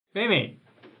Mamie,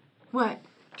 What?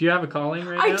 do you have a calling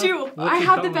right now? I do. What's I your have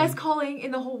calling? the best calling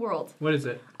in the whole world. What is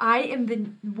it? I am the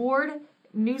ward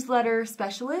newsletter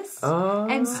specialist. Oh.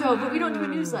 And so, but we don't do a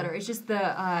newsletter. It's just the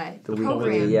program,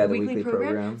 weekly, the weekly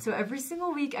program. So every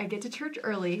single week I get to church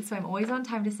early, so I'm always on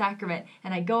time to sacrament.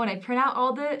 And I go and I print out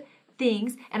all the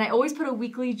things, and I always put a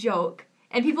weekly joke.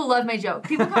 And people love my joke.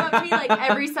 People come up to me like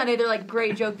every Sunday. They're like,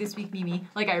 "Great joke this week, Mimi."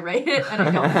 Like I write it and I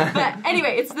don't. But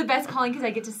anyway, it's the best calling because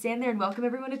I get to stand there and welcome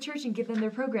everyone to church and give them their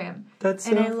program. That's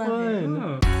so and I love fun.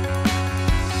 it. Oh.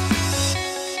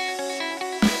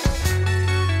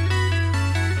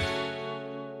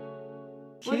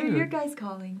 What are your guys'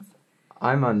 callings?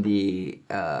 I'm on the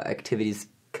activities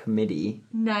committee.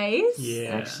 Nice. Yeah.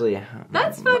 Actually,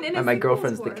 That's fun in a my single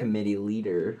girlfriend's sport. the committee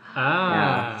leader. Ah.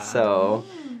 Yeah, so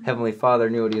Heavenly Father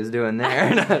knew what he was doing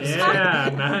there. Yeah,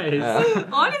 nice.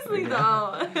 Honestly,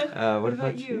 though. What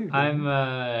about you? I'm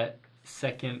a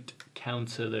second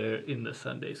counselor in the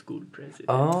Sunday school presidency.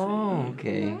 Oh,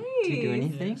 okay. Do you do Nice.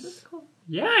 anything? That's cool.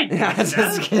 Yeah, I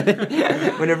Just kidding.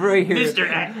 Whenever I hear Mr.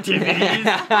 Activities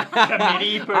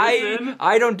committee person.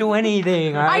 I don't do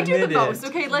anything. I do the admit most. it.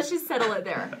 Okay, let's just settle it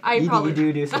there. You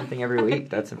do something every week.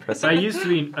 That's impressive. So I used to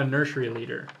be a nursery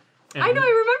leader. And I know,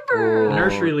 I remember. Oh,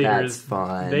 nursery leaders, that's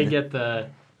fun. they get the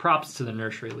props to the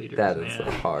nursery leaders. That is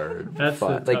man. hard. That's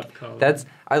fun. the tough call.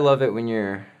 I love it when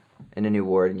you're in a new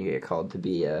ward and you get called to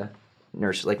be a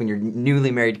nurse, like when you're a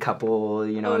newly married couple,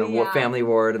 you know, Oh, in a yeah. family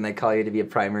ward, and they call you to be a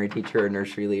primary teacher or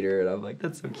nursery leader, and I'm like,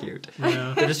 that's so cute.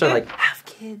 Yeah. They just start like, have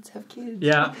kids.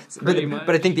 Yeah, pretty much.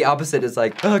 But I think the opposite is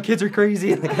like, oh, kids are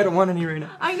crazy. Like, I don't want any right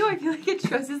now. I know, I feel like it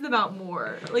stresses them out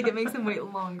more. Like, it makes them wait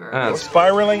longer. Oh.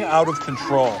 Spiraling out of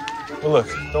control. But look,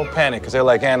 don't panic, because they're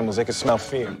like animals. They can smell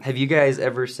fear. Have you guys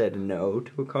ever said no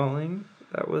to a calling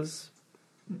that was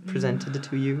presented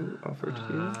to you, offered to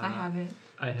you? I haven't.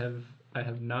 I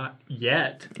have not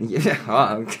yet.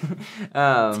 Yeah.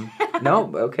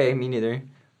 No. Okay. Me neither.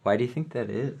 Why do you think that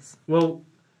is? Well,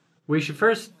 we should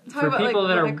first, Talk for about, people like,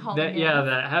 that what a are calling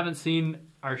that haven't seen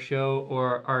our show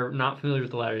or are not familiar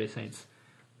with the Latter-day Saints.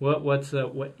 What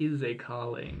is a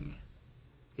calling?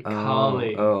 A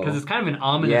calling, because it's kind of an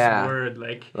ominous word,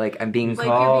 like I'm being Like,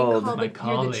 called. you're being called, My like, you're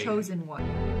the calling. chosen one.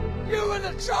 You were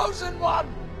the chosen one!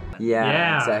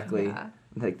 Yeah, exactly. Yeah.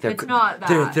 Like It's not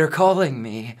that. They're calling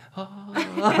me. Oh.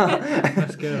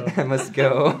 Let's go. I must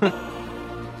go.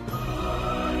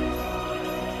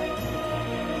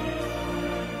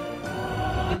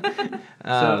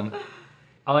 So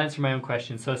I'll answer my own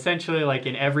question. So essentially, like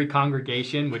in every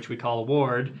congregation, which we call a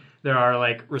ward, there are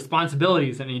like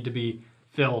responsibilities that need to be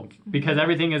filled because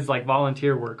everything is like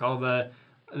volunteer work.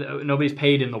 Nobody's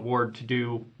paid in the ward to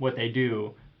do what they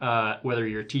do, whether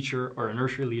you're a teacher or a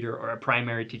nursery leader or a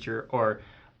primary teacher or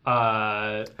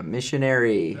a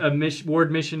missionary,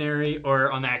 ward missionary,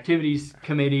 or on the activities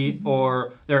committee,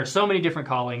 or there are so many different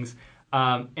callings,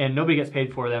 and nobody gets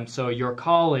paid for them. So your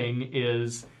calling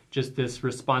is just this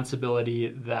responsibility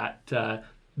that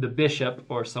the bishop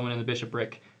or someone in the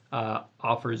bishopric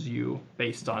offers you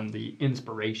based on the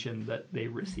inspiration that they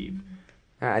receive.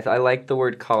 I like the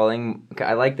word calling.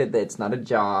 I like that it's not a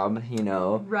job, you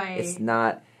know. Right. It's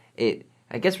not it.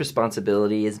 I guess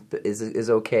responsibility is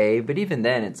okay, but even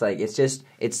then, it's like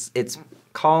it's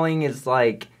calling is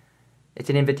like it's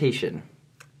an invitation.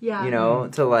 Yeah. You know,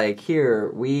 to like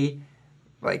here we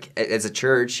like as a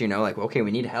church, you know, like okay, we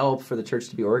need help for the church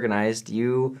to be organized.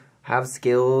 You have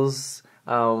skills.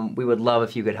 We would love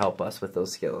if you could help us with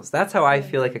those skills. That's how I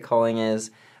feel like a calling is.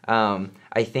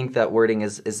 I think that wording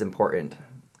is important.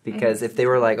 Because if they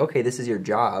were like, okay, this is your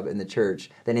job in the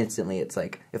church, then instantly it's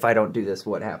like, if I don't do this,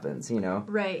 what happens, you know?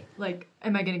 Right. Like,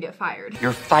 am I going to get fired?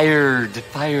 You're fired.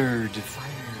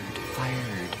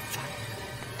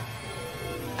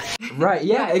 Right,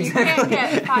 yeah, exactly. You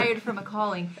can't get fired from a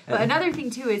calling. But another thing,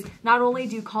 too, is not only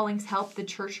do callings help the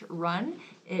church run,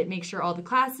 it makes sure all the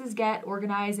classes get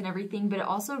organized and everything, but it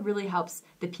also really helps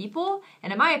the people.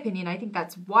 And in my opinion, I think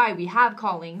that's why we have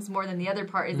callings more than the other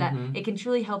part, is that it can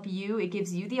truly help you. It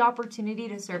gives you the opportunity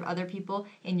to serve other people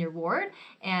in your ward,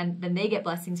 and then they get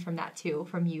blessings from that, too,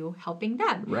 from you helping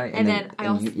them. Right,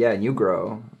 And you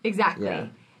grow. Exactly. Yeah.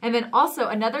 And then also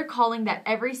another calling that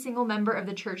every single member of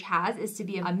the church has is to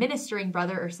be a ministering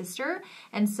brother or sister.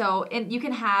 And so, and you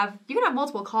can have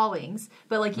multiple callings,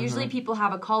 but like usually people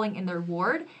have a calling in their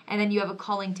ward, and then you have a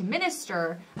calling to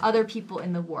minister other people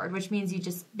in the ward, which means you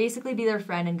just basically be their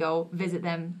friend and go visit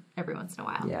them every once in a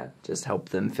while. Yeah, just help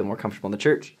them feel more comfortable in the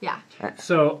church. Yeah.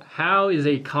 So how is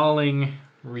a calling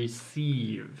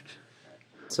received?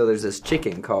 So there's this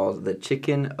chicken called the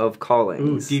chicken of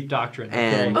callings. Ooh, deep doctrine.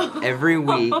 And every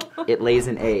week it lays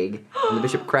an egg. And the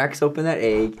bishop cracks open that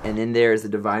egg, and in there is the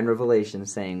divine revelation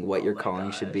saying what your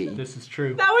calling should be. This is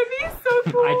true. That would be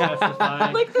so cool. I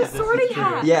testify. Like the this is sorting true.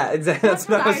 hat. Yeah, exactly. That's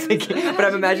what I was was thinking. But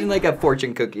I'm imagining like a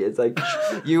fortune cookie. It's like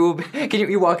you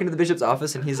walk into the bishop's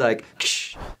office and he's like,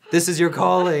 "Shh, this is your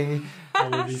calling."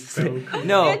 That would be so cool.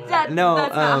 No, That's no.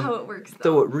 not how it works, though.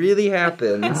 So what really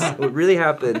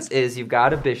happens is you've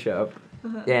got a bishop,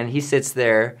 and he sits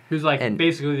there. Who's like and,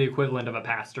 basically the equivalent of a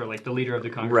pastor, like the leader of the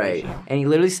right, congregation. and he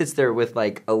literally sits there with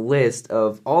like a list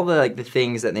of all the the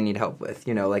things that they need help with.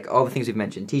 You know, like all the things we've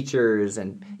mentioned, teachers,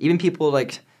 and even people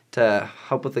like to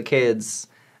help with the kids.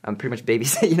 Pretty much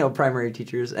babysit, primary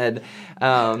teachers, and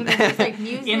There's like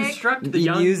music. Instruct the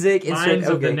young Music, minds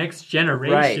of the okay. next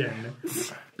generation.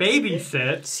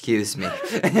 Babysit. Excuse me.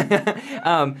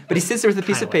 But he sits there with a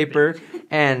piece of paper,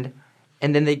 and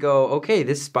then they go, okay,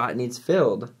 this spot needs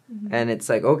filled. And it's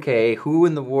like, okay, who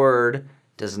in the ward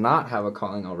does not have a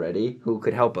calling already who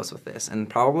could help us with this? And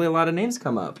probably a lot of names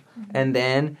come up. And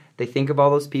then they think of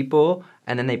all those people,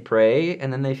 and then they pray,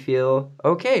 and then they feel,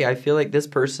 okay, I feel like this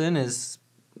person is,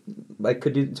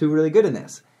 could do really good in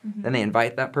this. Then they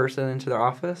invite that person into their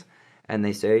office, and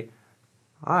they say,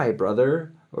 hi,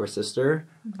 brother or sister,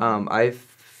 I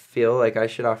feel like I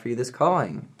should offer you this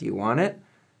calling. Do you want it?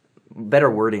 Better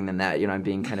wording than that, I'm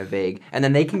being kind of vague. And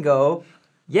then they can go,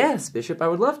 yes, Bishop, I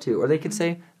would love to. Or they could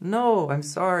say, no, I'm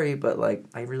sorry, but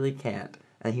I really can't.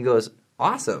 And he goes,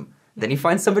 awesome. Then he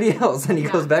finds somebody else, and he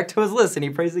goes back to his list, and he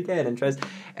prays again and tries.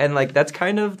 And that's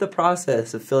kind of the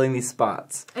process of filling these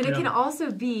spots. And it can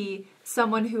also be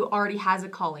someone who already has a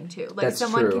calling too. That's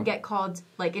someone true. can get called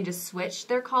and just switch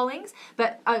their callings.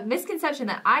 But a misconception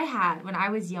that I had when I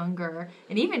was younger,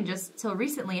 and even just till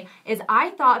recently, is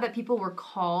I thought that people were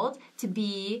called to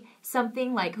be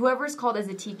something like whoever's called as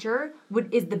a teacher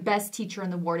is the best teacher in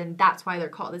the ward, and that's why they're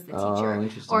called as the teacher.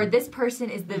 Interesting. Or this person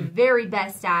is the very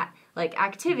best at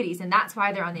activities, and that's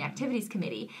why they're on the activities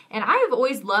committee. And I have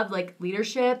always loved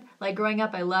leadership. Growing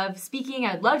up, I love speaking.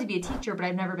 I'd love to be a teacher, but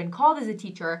I've never been called as a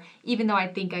teacher, even though I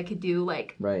think I could do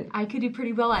I could do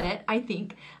pretty well at it, I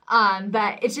think.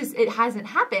 But it's just, it hasn't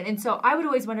happened. And so I would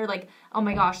always wonder oh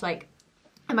my gosh,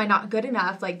 am I not good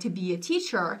enough to be a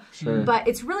teacher? Sure. But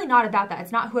it's really not about that.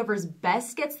 It's not whoever's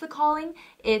best gets the calling.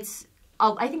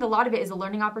 I think a lot of it is a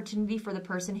learning opportunity for the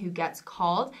person who gets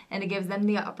called, and it gives them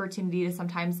the opportunity to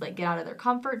sometimes get out of their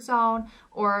comfort zone,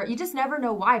 or you just never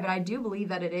know why. But I do believe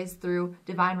that it is through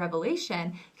divine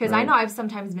revelation, because I know I've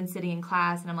sometimes been sitting in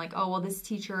class and I'm like, oh, well, this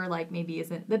teacher maybe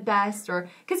isn't the best, or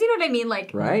because you know what I mean,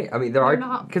 right. I mean, there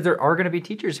are going to be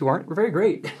teachers who aren't very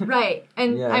great, right?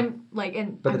 And I'm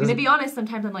I'm going to be honest.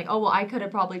 Sometimes I'm oh, well, I could have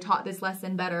probably taught this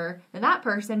lesson better than that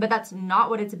person, but that's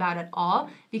not what it's about at all.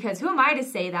 Because who am I to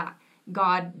say that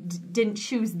God didn't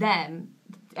choose them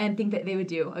and think that they would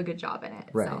do a good job in it?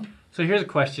 Right. So here's a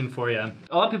question for you.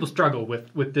 A lot of people struggle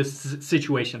with this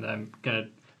situation that I'm going to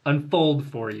unfold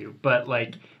for you. But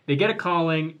they get a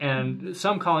calling, and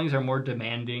some callings are more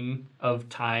demanding of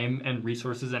time and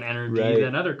resources and energy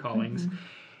than other callings.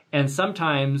 And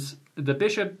sometimes the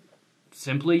bishop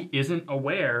simply isn't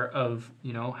aware of,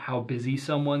 how busy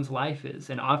someone's life is.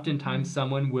 And oftentimes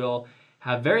someone will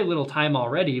have very little time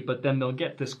already, but then they'll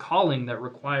get this calling that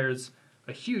requires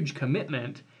a huge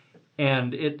commitment,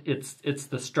 and it's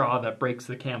the straw that breaks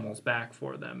the camel's back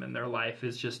for them, and their life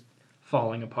is just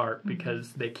falling apart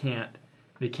because they can't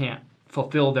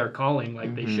fulfill their calling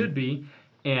like they should be,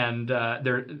 and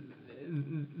they're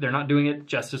not doing it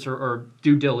justice or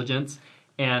due diligence,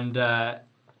 and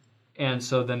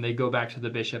so then they go back to the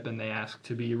bishop and they ask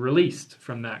to be released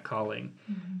from that calling.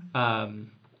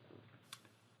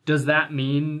 Does that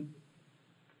mean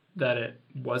that it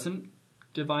wasn't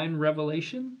divine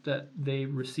revelation that they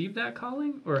received that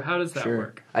calling? Or how does that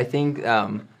work? I think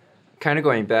kind of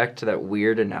going back to that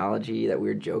weird analogy, that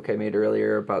weird joke I made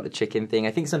earlier about the chicken thing,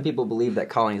 I think some people believe that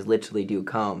callings literally do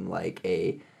come like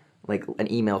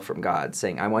an email from God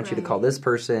saying, I want you to call this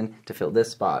person to fill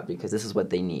this spot because this is what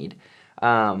they need.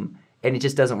 And it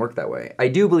just doesn't work that way. I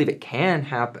do believe it can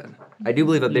happen. I do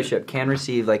believe a bishop can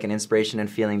receive an inspiration and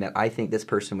feeling that I think this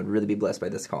person would really be blessed by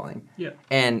this calling. Yeah.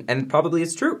 And probably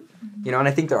it's true. And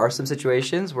I think there are some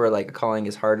situations where a calling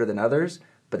is harder than others,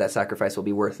 but that sacrifice will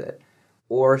be worth it.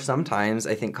 Or sometimes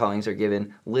I think callings are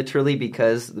given literally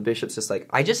because the bishop's just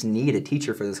I just need a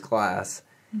teacher for this class.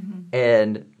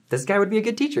 And this guy would be a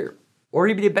good teacher. Or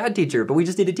he'd be a bad teacher, but we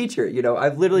just need a teacher.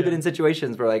 I've literally been in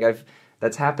situations where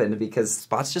that's happened because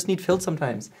spots just need filled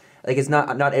sometimes. It's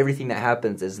not everything that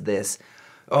happens is this,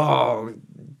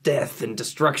 death and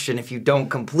destruction if you don't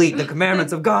complete the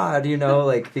commandments of God,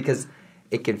 because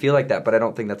it can feel like that, but I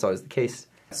don't think that's always the case.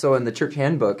 So in the church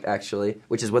handbook, actually,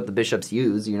 which is what the bishops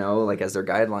use, you know, like as their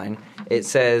guideline, it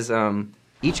says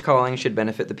each calling should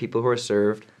benefit the people who are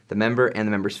served, the member, and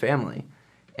the member's family.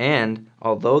 And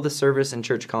although the service and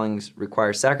church callings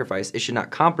require sacrifice, it should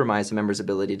not compromise a member's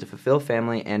ability to fulfill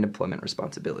family and employment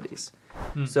responsibilities.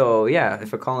 So yeah,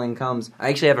 if a calling comes, I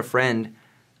actually have a friend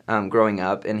growing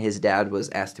up, and his dad was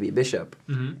asked to be a bishop,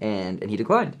 and he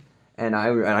declined. And I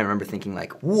remember thinking,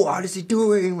 like, what is he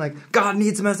doing? Like, God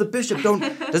needs him as a bishop.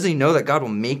 Doesn't he know that God will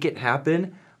make it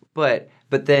happen? But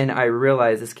then I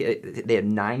realized this kid, they had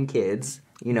 9 kids.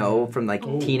 You know, from like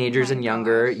teenagers and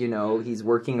younger, you know, he's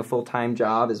working a full-time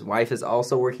job. His wife is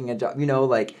also working a job, you know,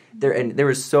 like there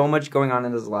was so much going on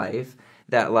in his life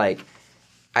that like,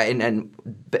 and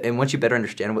once you better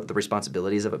understand what the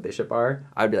responsibilities of a bishop are,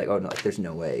 I'd be like, oh no, like there's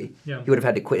no way. Yeah. He would have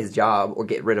had to quit his job or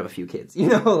get rid of a few kids, you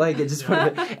know, like it just would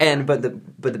have been, but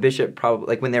the bishop probably,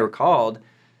 like when they were called,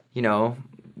 you know,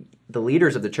 the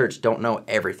leaders of the church don't know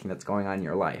everything that's going on in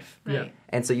your life. Yeah.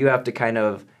 And so you have to kind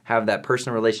of have that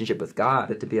personal relationship with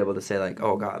God to be able to say like,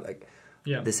 oh God, like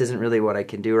this isn't really what I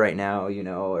can do right now, you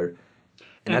know, and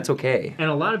that's okay. And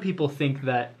a lot of people think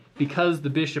that because the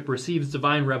bishop receives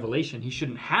divine revelation, he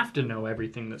shouldn't have to know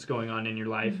everything that's going on in your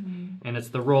life. And it's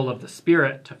the role of the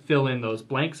Spirit to fill in those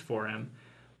blanks for him.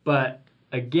 But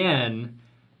again,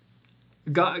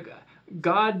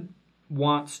 God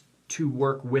wants to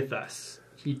work with us.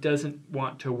 He doesn't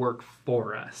want to work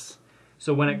for us.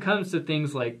 So when it comes to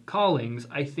things like callings,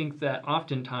 I think that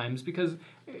oftentimes, because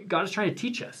God is trying to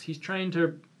teach us, he's trying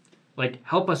to like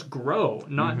help us grow,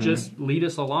 not just lead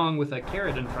us along with a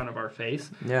carrot in front of our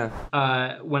face.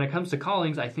 Yeah. When it comes to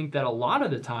callings, I think that a lot of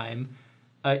the time,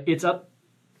 it's up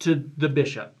to the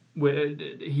bishop.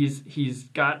 He's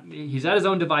at his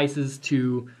own devices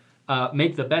to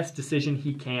make the best decision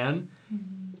he can,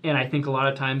 and I think a lot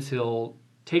of times he'll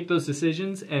take those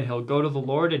decisions and he'll go to the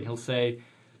Lord and he'll say,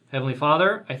 Heavenly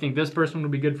Father, I think this person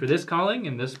would be good for this calling,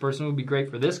 and this person would be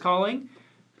great for this calling.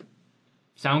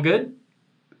 Sound good?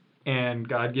 And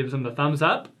God gives him the thumbs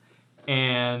up,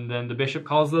 and then the bishop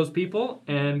calls those people,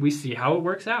 and we see how it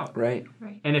works out. Right.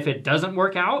 And if it doesn't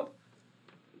work out,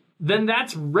 then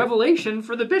that's revelation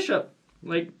for the bishop.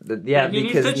 Like, he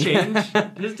needs to change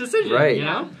his decision, right. You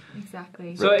know?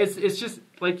 Exactly. So it's just,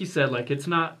 like you said, like it's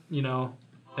not, you know,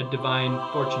 a divine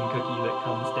fortune cookie that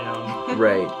comes down.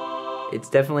 Right. It's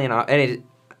definitely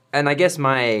and I guess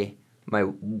my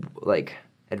like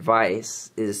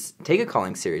advice is take a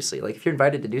calling seriously. Like if you're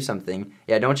invited to do something,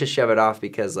 don't just shove it off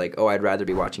because like, oh, I'd rather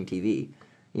be watching TV.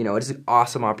 You know, it's an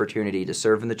awesome opportunity to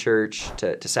serve in the church,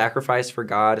 to sacrifice for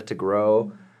God, to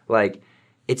grow. Like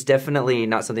it's definitely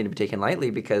not something to be taken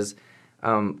lightly because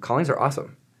callings are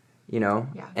awesome. You know?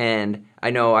 Yeah. And I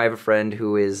know I have a friend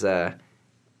who has a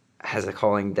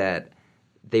calling that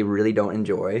they really don't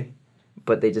enjoy.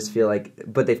 But they just feel like,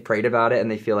 but they've prayed about it and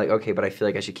they feel like, okay, but I feel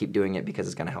like I should keep doing it because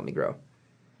it's going to help me grow.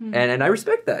 And I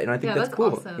respect that. And I think that's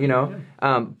cool. Awesome. You know?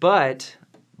 Yeah. But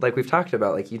like we've talked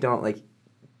about, like you don't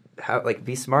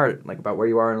be smart like about where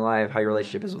you are in life, how your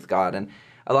relationship is with God. And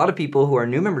a lot of people who are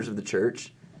new members of the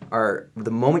church are, the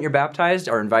moment you're baptized,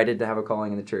 are invited to have a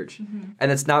calling in the church.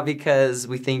 And it's not because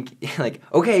we think like,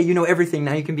 okay, you know everything,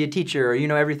 now you can be a teacher, or you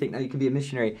know everything, now you can be a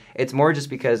missionary. It's more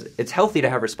just because it's healthy to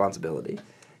have responsibility.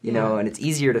 You know, and it's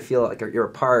easier to feel like you're a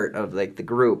part of like the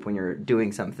group when you're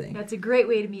doing something. That's a great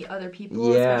way to meet other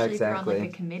people, especially if you're on like a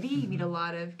committee. You meet a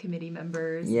lot of committee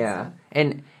members. Yeah,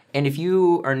 and if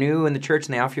you are new in the church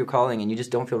and they offer you a calling and you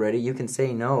just don't feel ready, you can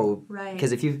say no. Right.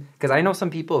 Because I know some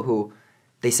people who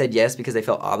they said yes because they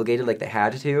felt obligated, like they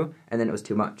had to, and then it was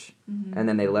too much, and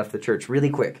then they left the church really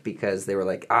quick because they were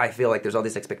like, I feel like there's all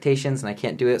these expectations and I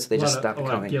can't do it, so they just stopped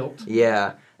coming. Of guilt.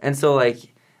 Yeah, and so like.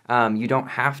 You don't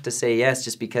have to say yes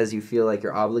just because you feel like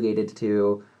you're obligated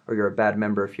to, or you're a bad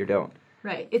member if you don't.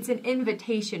 Right. It's an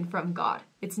invitation from God.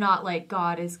 It's not like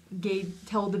God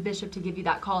told the bishop to give you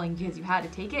that calling because you had to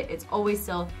take it. It's always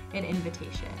still an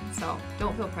invitation. So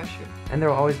don't feel pressured. And there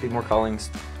will always be more callings.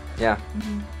 Yeah.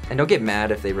 And don't get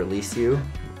mad if they release you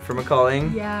from a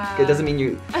calling. Yeah. It doesn't mean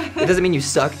you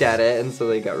sucked at it and so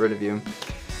they got rid of you.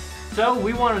 So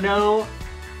we want to know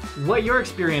what your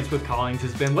experience with callings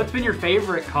has been. What's been your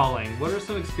favorite calling? What are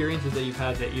some experiences that you've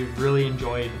had that you've really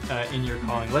enjoyed in your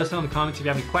calling? Let us know in the comments. If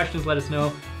you have any questions, let us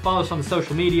know. Follow us on the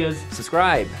social medias.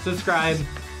 Subscribe.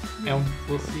 And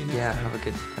we'll see you next time.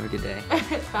 Have a good day.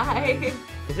 Bye.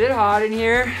 Is it hot in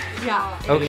here? Yeah. Okay.